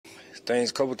A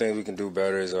couple things we can do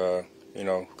better is,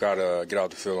 gotta get out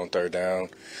the field on third down.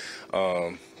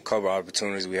 Couple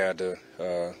opportunities we had to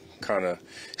kind of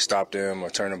stop them or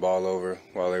turn the ball over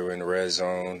while they were in the red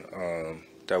zone.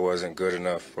 That wasn't good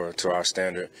enough to our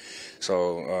standard.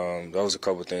 So those are a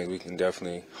couple things we can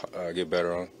definitely get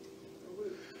better on. What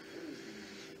is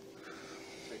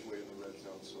the takeaway in the red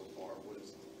zone so far? What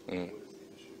is the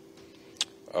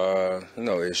issue?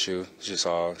 No issue. It's just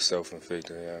all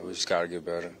self-inflicted. Yeah, we just gotta get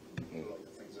better. What are like the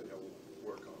things that y'all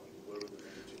work on? What are the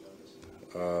things that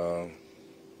you notice?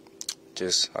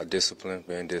 Just our discipline,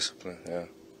 being disciplined. Yeah,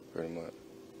 pretty much.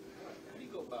 How do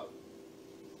you go about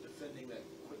defending that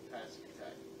quick passing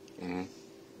attack? Mm-hmm.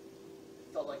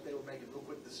 It felt like they were making real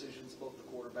quick decisions, both the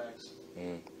quarterbacks,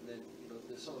 and then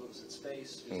some of it was in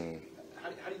space. How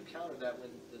do you counter that when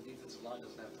the defensive line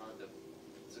doesn't have time to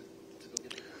go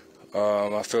get it?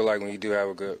 I feel like when you do have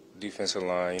a good defensive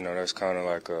line, that's kind of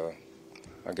like a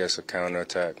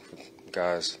counterattack.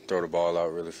 Guys throw the ball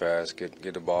out really fast, get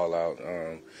the ball out.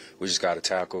 We just got to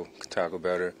tackle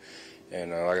better,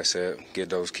 and like I said, get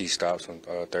those key stops on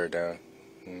third down.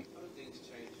 Other things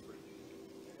changed for you.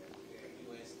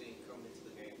 You and Sting coming into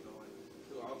the game knowing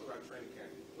all throughout training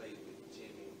camp you played with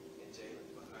Jimmy and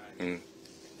Jalen behind you, and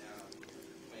now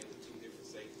playing with two different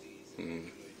safeties.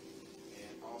 And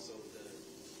also the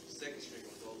second string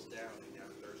goes down and now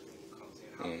the third string comes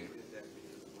in. How different is that for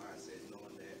you as a mindset,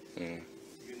 knowing that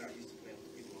you're not used to playing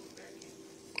with people on the back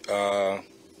end?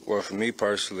 Well, for me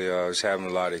personally, I was having a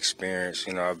lot of experience.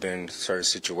 I've been in certain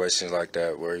situations like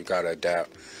that where you got to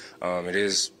adapt. It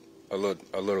is a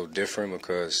little different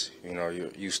because, you're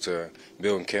used to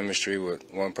building chemistry with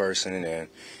one person and,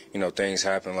 things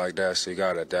happen like that, so you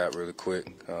got to adapt really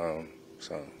quick. Yeah.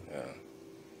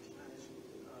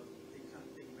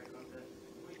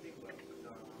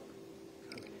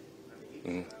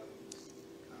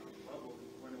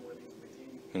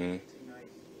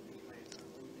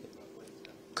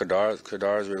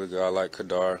 Kadar's really good. I like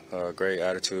Kadar. Great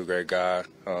attitude, great guy.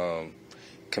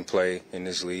 Can play in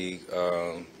this league.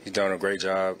 He's done a great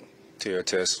job to your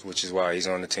test, which is why he's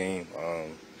on the team.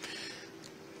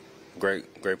 Great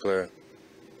player.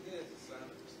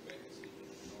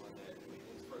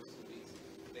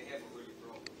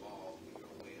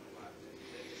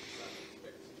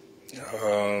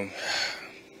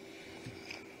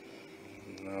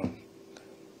 No.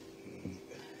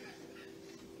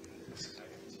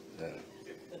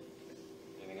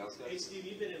 Hey, Steve,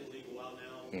 you've been in the league a while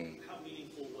now. How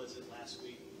meaningful was it last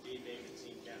week being named the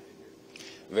team captain here?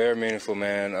 Very meaningful,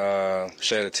 man.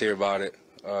 Shed a tear about it.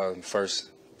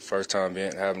 First time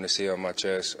having to see it on my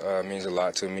chest means a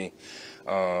lot to me.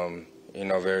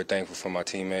 Very thankful for my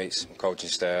teammates, coaching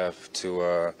staff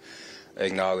to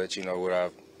acknowledge, what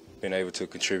I've been able to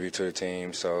contribute to the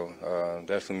team. So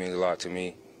definitely means a lot to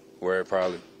me. Where it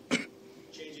probably.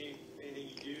 Changing anything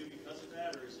you do because of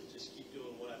that, or is it just keep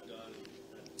doing what I've done?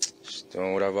 Just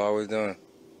doing what I've always done.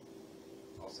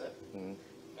 All set. Mm-hmm.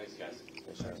 Thanks, guys.